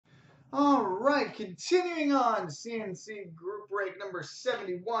All right, continuing on, CNC group break number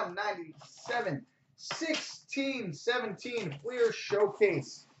 7197, 1617 Fleer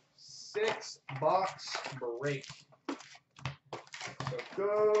Showcase, 6-box break. So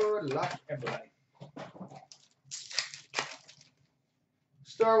good luck, everybody.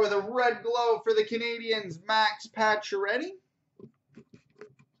 Start with a red glow for the Canadians, Max Pacioretty.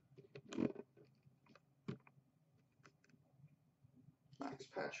 Max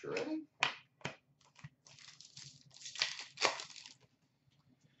Pacioretty.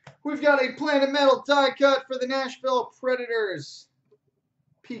 We've got a Planet Metal die cut for the Nashville Predators,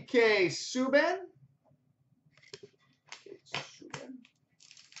 PK Subban.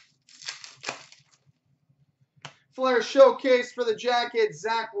 Flair Showcase for the Jackets,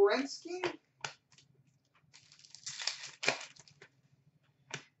 Zach Werenski.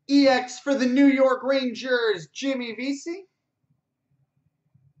 EX for the New York Rangers, Jimmy Vesey.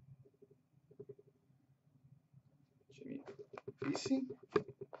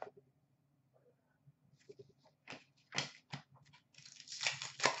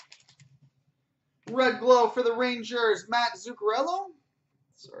 Red glow for the Rangers, Matt Zuccarello.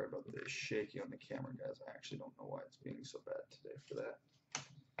 Sorry about the shaky on the camera, guys. I actually don't know why it's being so bad today for that.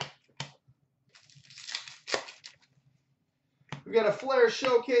 We've got a Flair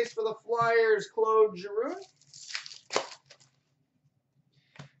Showcase for the Flyers, Claude Giroux.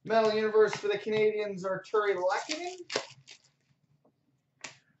 Metal Universe for the Canadians, Arturi Lehkonen.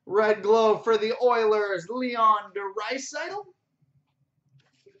 Red glow for the Oilers, Leon Draisaitl.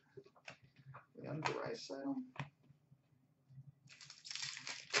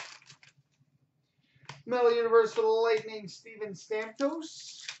 Metal Universe for the Lightning, Steven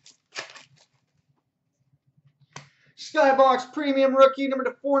Stamkos. Skybox Premium Rookie number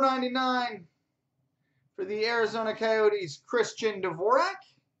to 499 for the Arizona Coyotes, Christian Dvorak.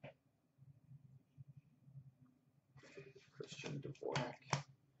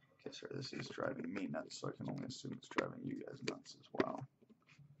 Okay, sorry, this is driving me nuts, so I can only assume it's driving you guys nuts as well.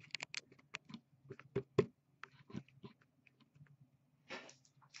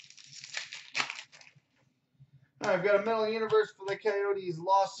 I've got a Metal Universe for the Coyotes,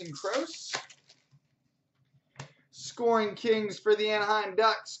 Lawson Crouse. Scoring Kings for the Anaheim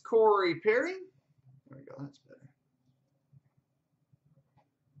Ducks, Corey Perry. There we go, that's better.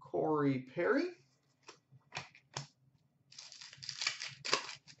 Corey Perry.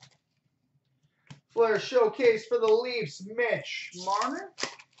 Flair Showcase for the Leafs, Mitch Marner.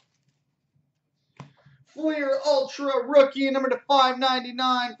 Fleer Ultra Rookie number to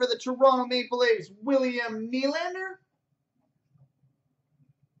 599 for the Toronto Maple Leafs, William Nylander.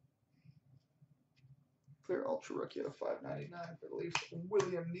 Fleer Ultra Rookie to 599 for the Leafs,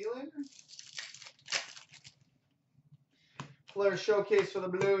 William Nylander. Flair Showcase for the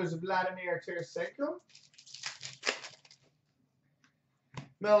Blues, Vladimir Tarasenko.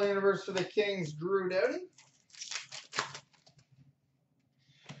 Metal Universe for the Kings, Drew Doughty.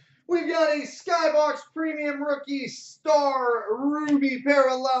 We've got a Skybox Premium Rookie Star Ruby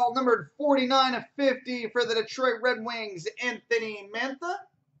Parallel numbered 49 of 50 for the Detroit Red Wings, Anthony Mantha.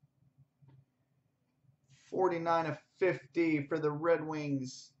 49 of 50 for the Red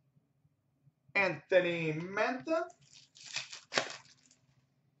Wings, Anthony Mantha.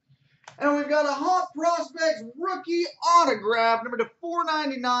 And we've got a Hot Prospects Rookie Autograph number to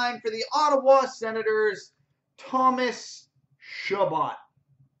 499 for the Ottawa Senators, Thomas Chabot.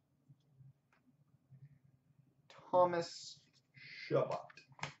 Thomas Chabot.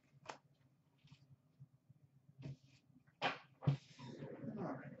 All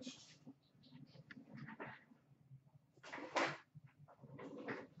right.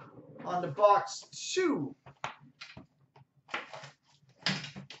 On to box 2.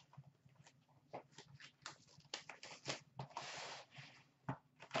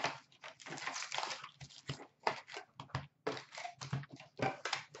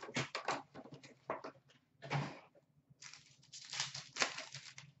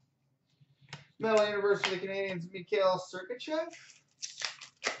 Metal Universe for the Canadians, Mikhail Sergachev.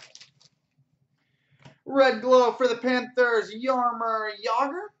 Red glow for the Panthers, Jaromir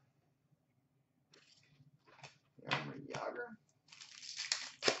Jagr.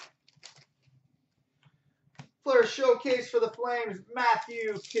 Flair Showcase for the Flames,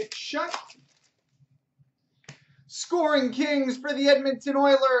 Matthew Tkachuk. Scoring Kings for the Edmonton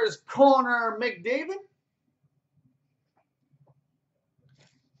Oilers, Connor McDavid.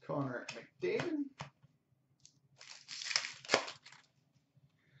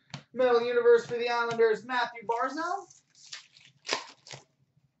 Metal Universe for the Islanders, Matthew Barzal.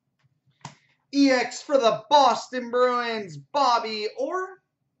 EX for the Boston Bruins, Bobby Orr.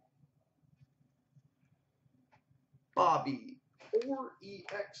 Bobby Orr,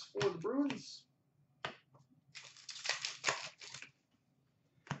 EX for the Bruins.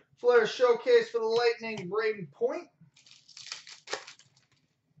 Flair Showcase for the Lightning, Braden Point.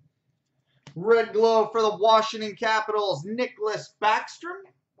 Red Glow for the Washington Capitals, Nicholas Backstrom.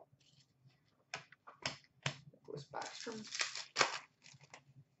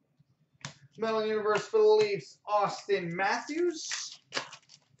 Metal Universe for the Leafs, Austin Matthews.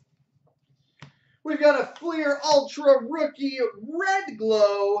 We've got a Fleer Ultra Rookie Red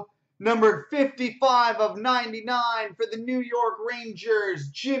Glow, numbered 55 of 99 for the New York Rangers,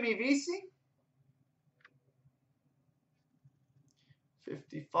 Jimmy Vesey.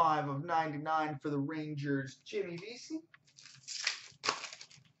 55 of 99 for the Rangers, Jimmy Vesey.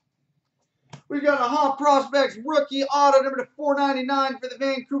 We've got a Hot Prospects Rookie Auto, number 499 for the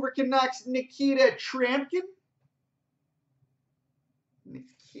Vancouver Canucks, Nikita Trampkin.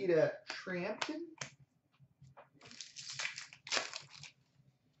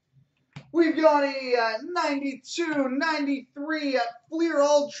 We've got a 92-93 Fleer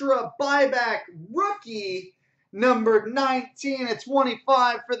Ultra Buyback Rookie, number 19 at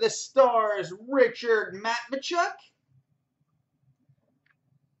 25 for the Stars, Richard Matvichuk.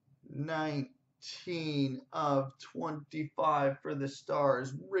 19 of 25 for the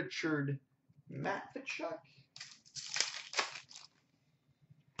Stars, Richard Matvichuk.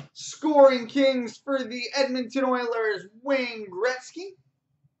 Scoring Kings for the Edmonton Oilers, Wayne Gretzky.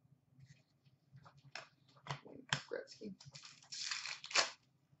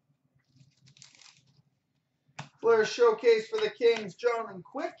 Flair Showcase for the Kings, Jonathan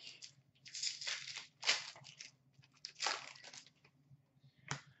Quick.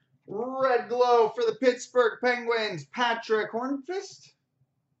 Red Glow for the Pittsburgh Penguins, Patrick Hornqvist.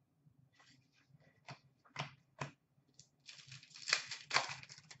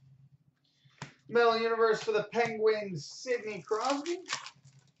 Metal Universe for the Penguins, Sidney Crosby.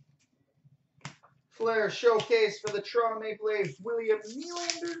 Flair Showcase for the Toronto Maple Leafs, William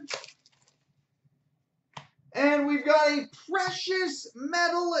Nylander. And we've got a Precious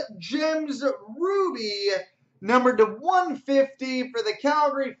Metal Gems Ruby, numbered to 150 for the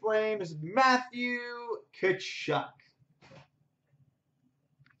Calgary Flames, Matthew Tkachuk.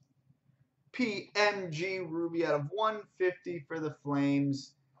 PMG Ruby out of 150 for the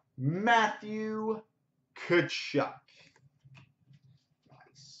Flames, Matthew Tkachuk.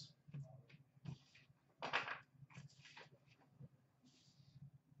 Nice.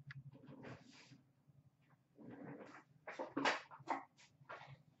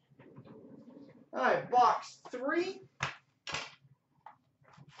 All right, box 3.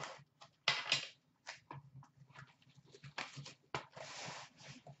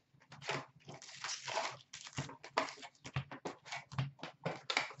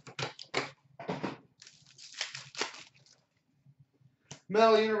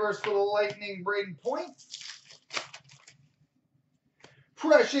 Metal Universe for the Lightning, Braden Point.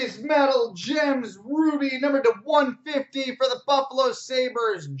 Precious Metal Gems Ruby, numbered to 150 for the Buffalo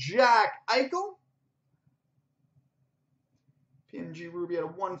Sabres, Jack Eichel. PMG Ruby out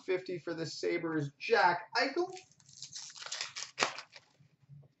of 150 for the Sabres, Jack Eichel.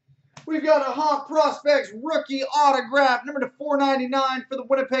 We've got a Hot Prospects Rookie Autograph, number to 499 for the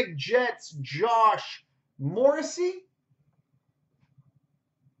Winnipeg Jets, Josh Morrissey.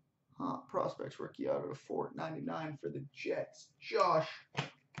 Hot Prospects Rookie Auto to 499 for the Jets, Josh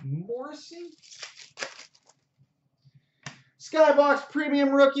Morrissey. Skybox Premium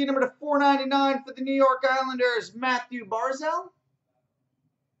Rookie, number to 499 for the New York Islanders, Matthew Barzal.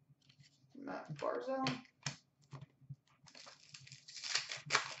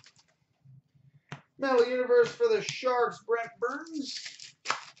 Metal Universe for the Sharks, Brent Burns.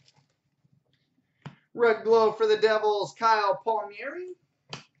 Red Glow for the Devils, Kyle Palmieri.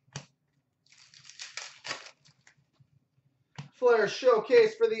 Flair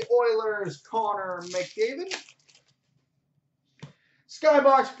Showcase for the Oilers, Connor McDavid.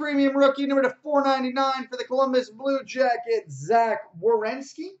 Skybox Premium Rookie, number to 499 for the Columbus Blue Jackets, Zach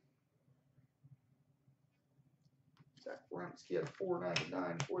Werenski. Zach Werenski at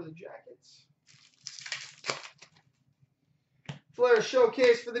 499 for the Jackets. Flair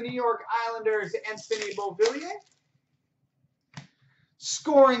Showcase for the New York Islanders, Anthony Beauvillier.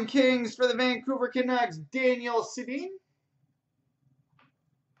 Scoring Kings for the Vancouver Canucks, Daniel Sedin.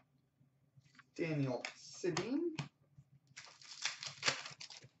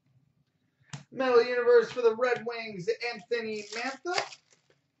 Metal Universe for the Red Wings, Anthony Mantha.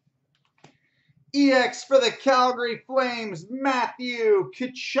 EX for the Calgary Flames, Matthew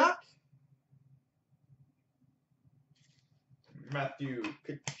Tkachuk.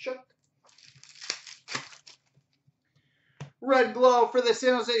 Red glow for the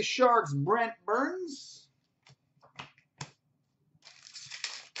San Jose Sharks, Brent Burns.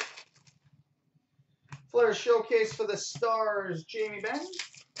 Flair Showcase for the Stars, Jamie Benn.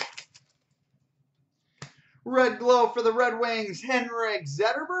 Red glow for the Red Wings, Henrik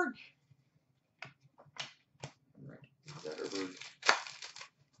Zetterberg.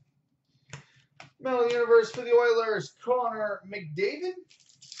 Metal Universe for the Oilers, Connor McDavid.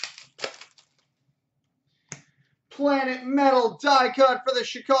 Planet Metal die cut for the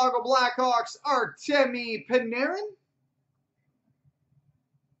Chicago Blackhawks, Artemi Panarin.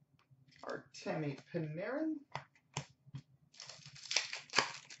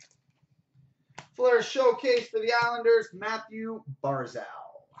 Flair Showcase for the Islanders, Matthew Barzal.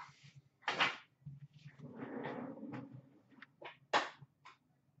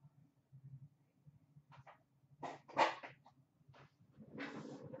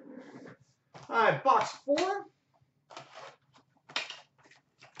 All right, box 4.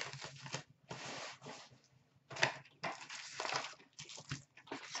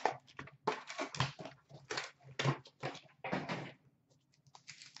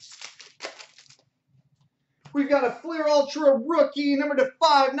 We've got a Fleer Ultra rookie, number to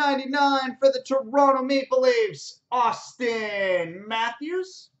 599 for the Toronto Maple Leafs, Austin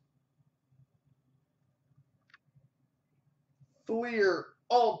Matthews. Fleer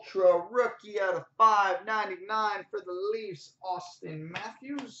Ultra rookie out of 599 for the Leafs, Austin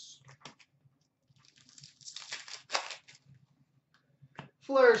Matthews.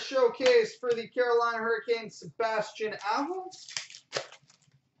 Flair Showcase for the Carolina Hurricanes, Sebastian Aho.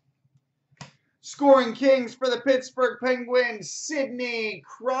 Scoring Kings for the Pittsburgh Penguins, Sidney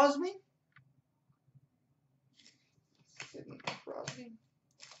Crosby.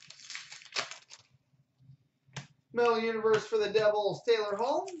 Metal Universe for the Devils, Taylor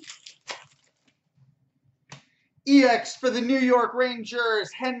Hall. EX for the New York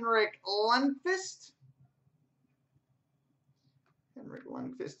Rangers, Henrik Lundqvist.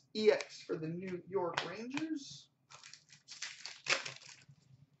 EX for the New York Rangers.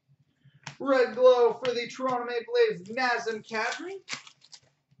 Red glow for the Toronto Maple Leafs, Nazem Kadri.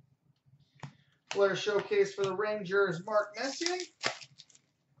 Flair Showcase for the Rangers, Mark Messier.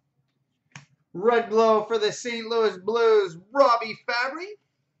 Red glow for the St. Louis Blues, Robbie Fabry.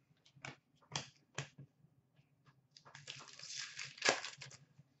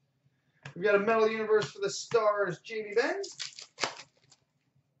 We've got a Metal Universe for the Stars, Jamie Benn.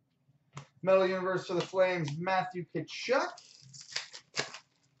 Metal Universe for the Flames, Matthew Tkachuk.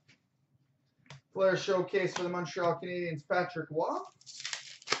 Flair Showcase for the Montreal Canadiens, Patrick Waugh.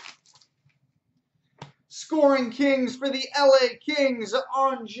 Scoring Kings for the LA Kings,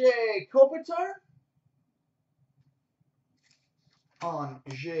 Anze Kopitar.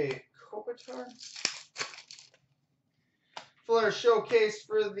 Flair Showcase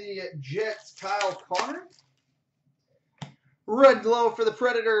for the Jets, Kyle Connor. Red glow for the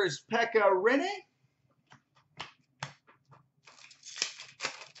Predators, Pekka Rinne.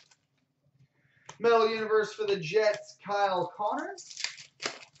 Metal Universe for the Jets, Kyle Connor.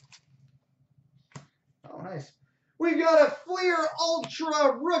 Oh, nice. We've got a Fleer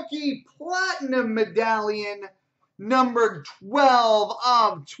Ultra Rookie Platinum Medallion, number 12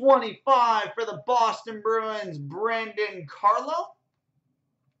 of 25 for the Boston Bruins, Brandon Carlo.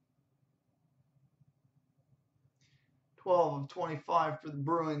 12 of 25 for the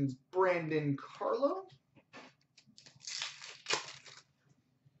Bruins, Brandon Carlo.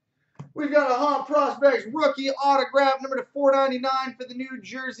 We've got a Hot Prospects rookie autograph, number to 499 for the New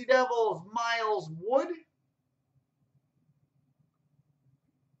Jersey Devils, Miles Wood.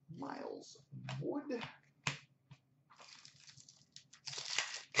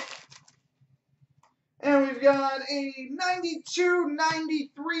 And we've got a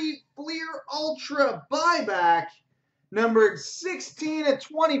 92-93 Fleer Ultra buyback, numbered 16 of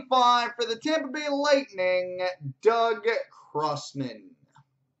 25 for the Tampa Bay Lightning, Doug Crossman.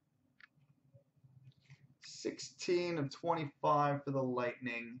 16 of 25 for the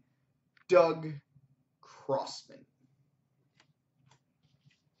Lightning, Doug Crossman.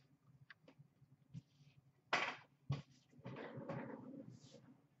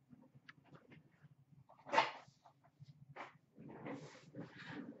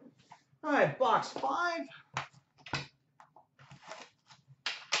 All right, box 5.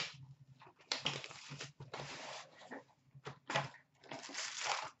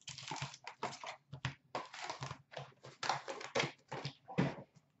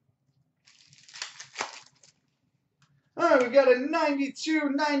 All right, we got a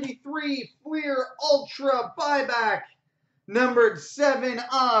 92-93 Fleer Ultra buyback, Numbered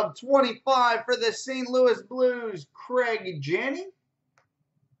 7/25 for the St. Louis Blues, Craig Janney.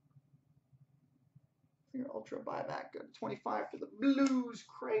 Your Ultra buyback, good. 25 for the Blues,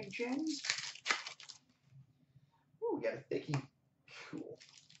 Craig Janney. Ooh, we got a thickie. Cool.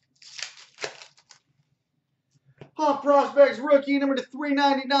 Hot Prospects rookie, number to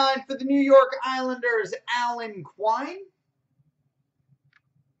 399 for the New York Islanders, Alan Quine.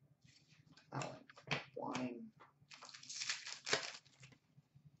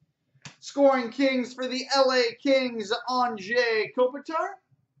 Scoring Kings for the LA Kings, Anze Kopitar.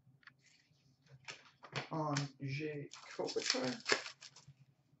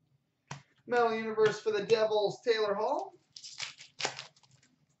 Metal Universe for the Devils, Taylor Hall.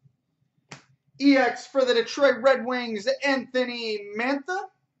 EX for the Detroit Red Wings, Anthony Mantha.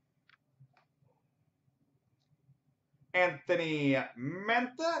 EX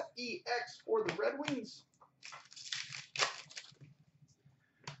for the Red Wings.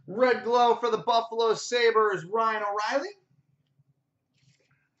 Red Glow for the Buffalo Sabres, Ryan O'Reilly.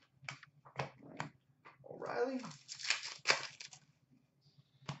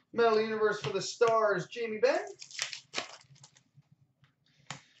 Metal Universe for the Stars, Jamie Benn.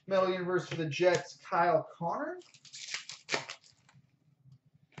 Metal Universe for the Jets, Kyle Connor.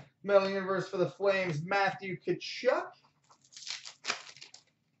 Metal Universe for the Flames, Matthew Tkachuk.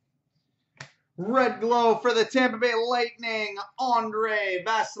 Red Glow for the Tampa Bay Lightning, Andrei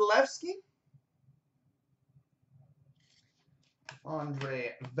Vasilevsky.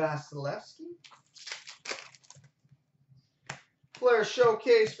 Flair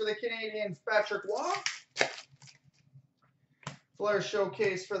Showcase for the Canadiens, Patrick Waugh. Flair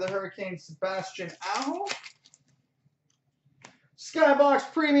Showcase for the Hurricanes, Sebastian Aho.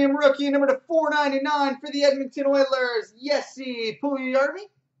 Skybox Premium Rookie, number to 499 for the Edmonton Oilers, Jesse Puljujarvi.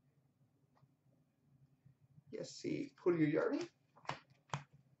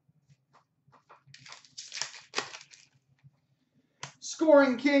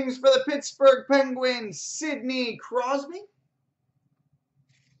 Scoring Kings for the Pittsburgh Penguins, Sidney Crosby.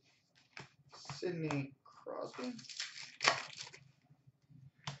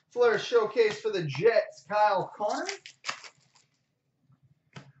 Flair Showcase for the Jets, Kyle Connor.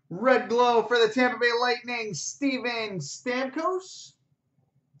 Red Glow for the Tampa Bay Lightning, Steven Stamkos.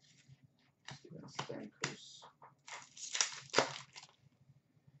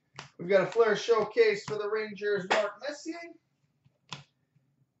 We've got a Flair Showcase for the Rangers, Mark Messier.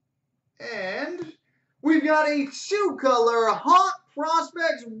 And we've got a two-color Hot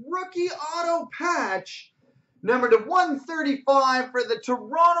Prospects rookie auto patch, number to 135 for the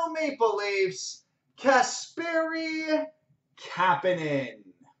Toronto Maple Leafs, Kasperi Kapanen.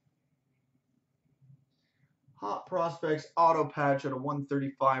 Hot Prospects auto patch at a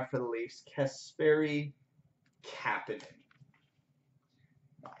 135 for the Leafs, Kasperi Kapanen.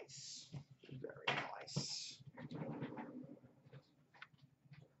 Nice. Very nice.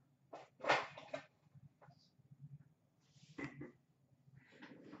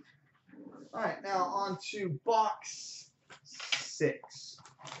 All right, now on to box 6.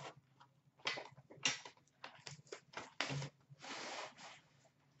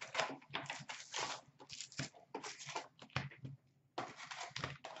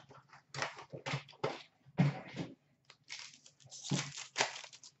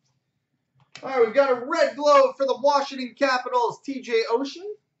 All right, we've got a Red Glow for the Washington Capitals, TJ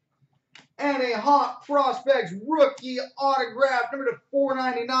Oshie. And a Hot Prospects rookie autograph, number to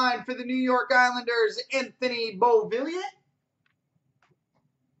 499 for the New York Islanders, Anthony Beauvillier.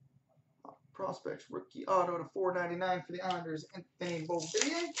 Hot Prospects rookie auto to 499 for the Islanders, Anthony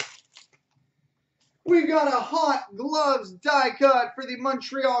Beauvillier. We've got a Hot Gloves die cut for the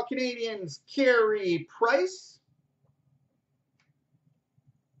Montreal Canadiens, Carey Price.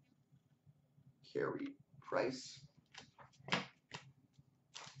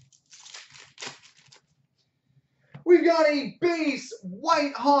 We've got a base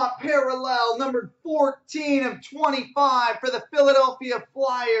white hot parallel, numbered 14/25 for the Philadelphia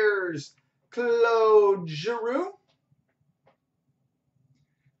Flyers, Claude Giroux.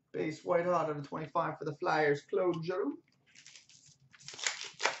 Base white hot out of 25 for the Flyers, Claude Giroux.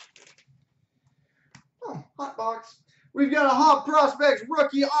 Oh, hot box. We've got a Hot Prospects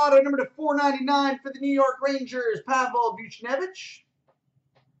rookie auto, number to 499 for the New York Rangers, Pavel Buchnevich.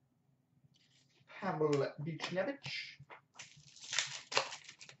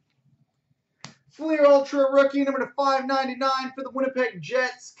 Fleer Ultra rookie, number to 599 for the Winnipeg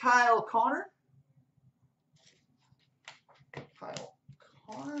Jets, Kyle Connor.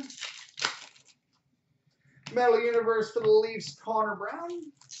 Metal Universe for the Leafs, Connor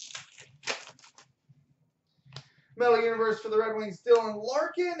Brown. Metal Universe for the Red Wings, Dylan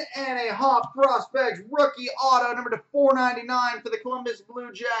Larkin. And a Hot Prospects rookie auto, number to 499 for the Columbus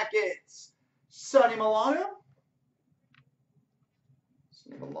Blue Jackets, Sonny Milano.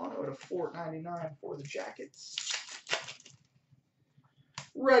 Sonny Milano to 499 for the Jackets.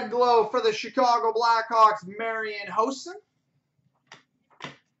 Red Glow for the Chicago Blackhawks, Marian Hossen.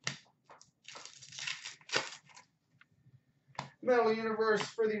 Metal Universe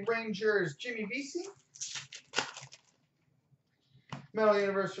for the Rangers, Jimmy Vesey. Metal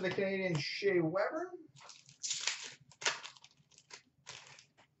Universe for the Canadiens, Shea Weber.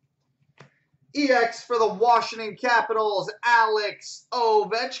 EX for the Washington Capitals, Alex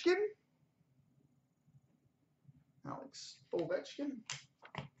Ovechkin. Alex Ovechkin.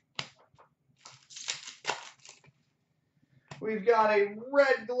 We've got a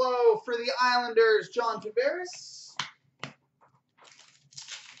Red Glow for the Islanders, John Tavares.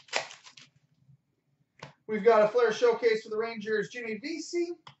 We've got a Flair Showcase for the Rangers, Jimmy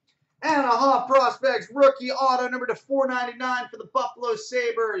Vesey. And a Hot Prospects rookie auto, number to 499 for the Buffalo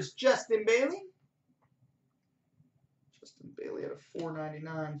Sabres, Justin Bailey. Justin Bailey at a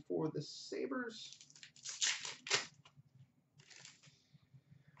 499 for the Sabres.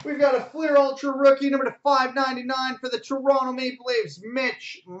 We've got a Fleer Ultra rookie, number to 599 for the Toronto Maple Leafs,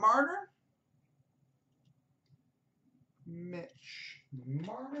 Mitch Marner. Mitch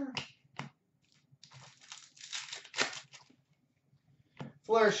Marner.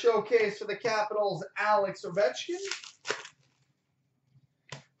 Flair Showcase for the Capitals, Alex Ovechkin.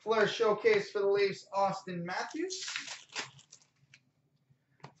 Flair Showcase for the Leafs, Austin Matthews.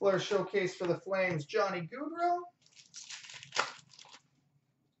 Flair Showcase for the Flames, Johnny Gaudreau.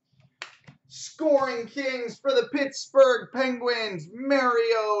 Scoring Kings for the Pittsburgh Penguins,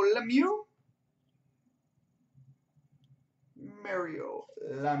 Mario Lemieux. Mario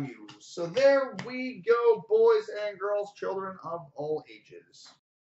Lemieux. So there we go, boys and girls, children of all ages.